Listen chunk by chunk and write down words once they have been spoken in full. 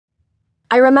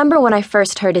I remember when I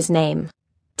first heard his name,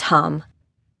 Tom.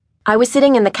 I was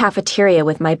sitting in the cafeteria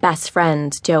with my best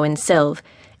friends, Joe and Sylve,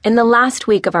 in the last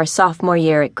week of our sophomore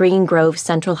year at Green Grove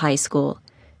Central High School,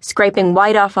 scraping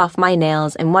white off my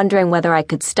nails and wondering whether I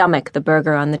could stomach the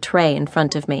burger on the tray in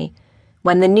front of me,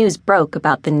 when the news broke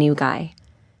about the new guy.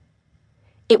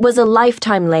 It was a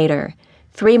lifetime later,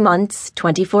 3 months,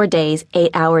 24 days,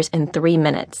 8 hours, and 3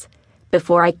 minutes,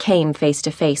 before I came face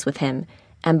to face with him,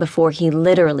 and before he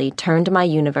literally turned my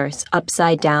universe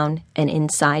upside down and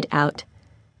inside out.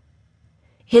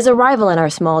 His arrival in our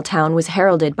small town was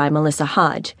heralded by Melissa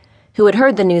Hodge, who had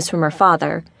heard the news from her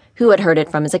father, who had heard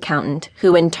it from his accountant,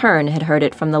 who in turn had heard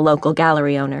it from the local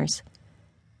gallery owners.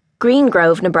 Green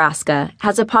Grove, Nebraska,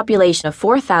 has a population of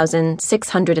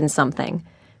 4,600 and something,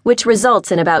 which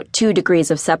results in about 2 degrees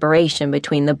of separation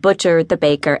between the butcher, the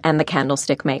baker, and the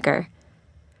candlestick maker.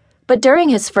 But during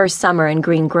his first summer in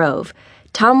Green Grove,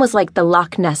 Tom was like the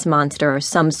Loch Ness Monster or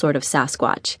some sort of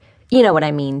Sasquatch. You know what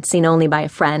I mean, seen only by a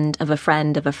friend of a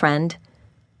friend of a friend.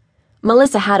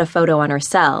 Melissa had a photo on her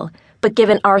cell, but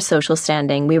given our social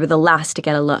standing, we were the last to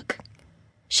get a look.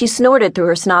 She snorted through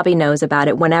her snobby nose about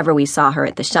it whenever we saw her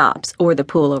at the shops or the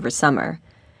pool over summer.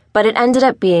 But it ended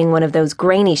up being one of those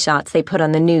grainy shots they put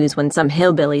on the news when some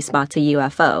hillbilly spots a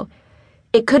UFO.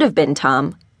 It could have been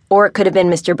Tom, or it could have been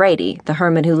Mr. Brady, the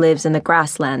hermit who lives in the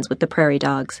grasslands with the prairie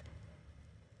dogs.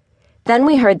 Then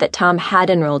we heard that Tom had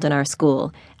enrolled in our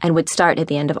school and would start at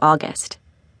the end of August.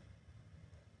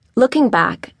 Looking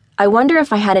back, I wonder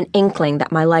if I had an inkling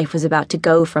that my life was about to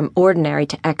go from ordinary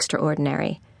to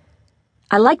extraordinary.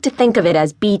 I like to think of it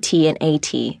as BT and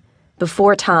AT,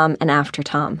 before Tom and after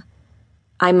Tom.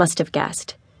 I must have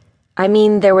guessed. I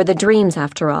mean, there were the dreams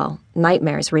after all,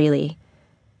 nightmares really.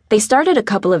 They started a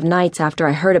couple of nights after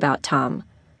I heard about Tom.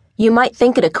 You might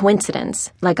think it a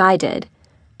coincidence, like I did,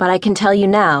 but I can tell you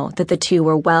now that the two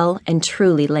were well and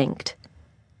truly linked.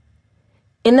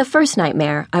 In the first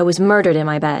nightmare, I was murdered in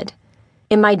my bed.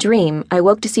 In my dream, I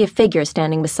woke to see a figure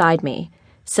standing beside me,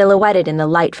 silhouetted in the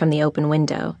light from the open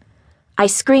window. I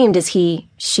screamed as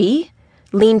she,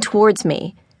 leaned towards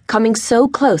me, coming so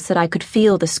close that I could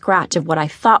feel the scratch of what I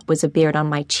thought was a beard on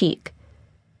my cheek.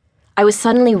 I was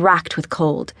suddenly racked with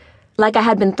cold, like I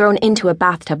had been thrown into a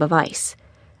bathtub of ice.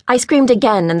 I screamed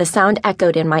again, and the sound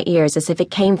echoed in my ears as if it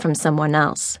came from someone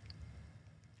else.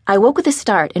 I woke with a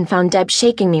start and found Deb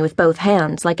shaking me with both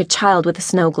hands like a child with a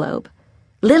snow globe.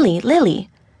 "Lily, Lily!"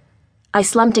 I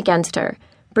slumped against her,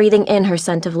 breathing in her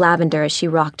scent of lavender as she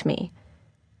rocked me.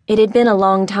 It had been a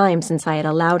long time since I had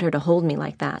allowed her to hold me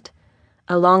like that.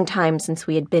 A long time since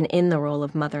we had been in the role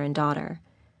of mother and daughter.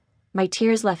 My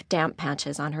tears left damp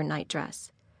patches on her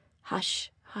nightdress. "Hush,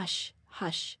 hush,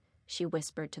 hush," she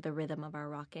whispered to the rhythm of our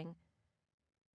rocking.